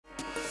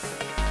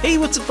Hey,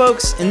 what's up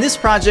folks? In this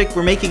project,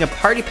 we're making a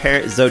party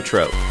parrot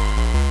zoetrope.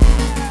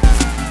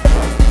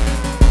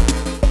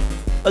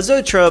 A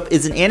zoetrope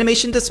is an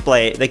animation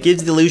display that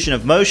gives the illusion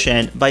of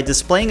motion by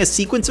displaying a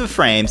sequence of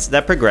frames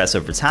that progress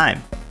over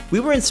time. We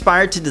were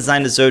inspired to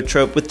design a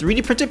zoetrope with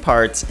 3D printed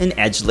parts in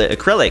edge-lit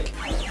acrylic.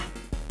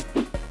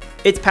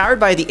 It's powered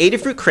by the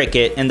Adafruit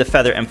Cricut and the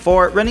Feather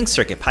M4 running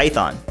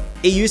CircuitPython.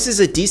 It uses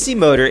a DC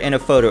motor and a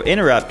photo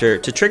interrupter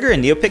to trigger a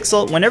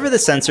NeoPixel whenever the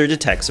sensor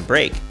detects a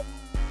break.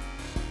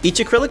 Each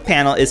acrylic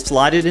panel is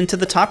slotted into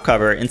the top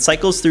cover and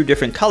cycles through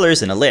different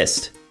colors in a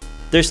list.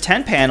 There's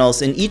 10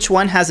 panels and each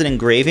one has an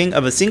engraving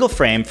of a single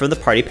frame from the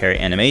party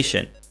parrot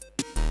animation.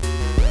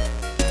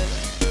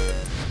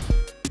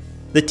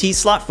 The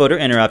T-slot photo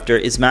interrupter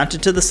is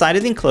mounted to the side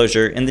of the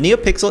enclosure and the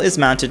NeoPixel is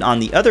mounted on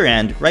the other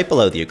end right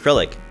below the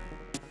acrylic.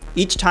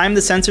 Each time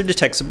the sensor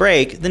detects a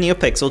break, the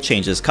NeoPixel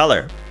changes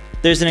color.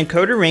 There's an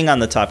encoder ring on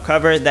the top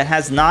cover that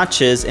has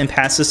notches and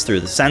passes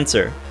through the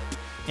sensor.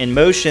 In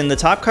motion, the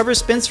top cover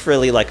spins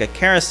freely like a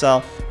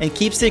carousel and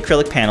keeps the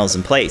acrylic panels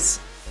in place.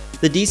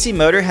 The DC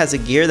motor has a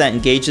gear that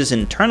engages an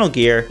internal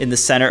gear in the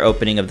center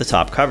opening of the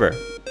top cover.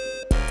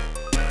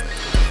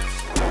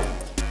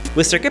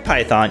 With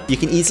CircuitPython, you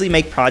can easily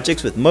make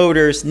projects with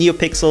motors,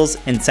 NeoPixels,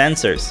 and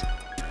sensors.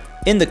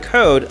 In the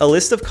code, a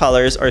list of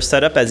colors are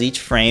set up as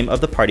each frame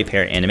of the party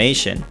parrot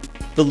animation.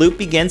 The loop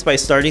begins by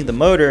starting the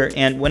motor,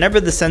 and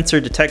whenever the sensor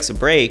detects a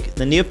break,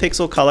 the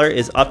NeoPixel color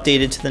is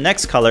updated to the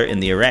next color in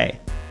the array.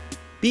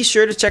 Be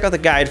sure to check out the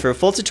guide for a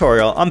full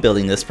tutorial on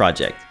building this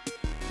project.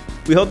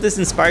 We hope this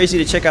inspires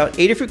you to check out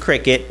Adafruit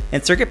Cricut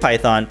and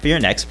CircuitPython for your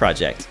next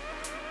project.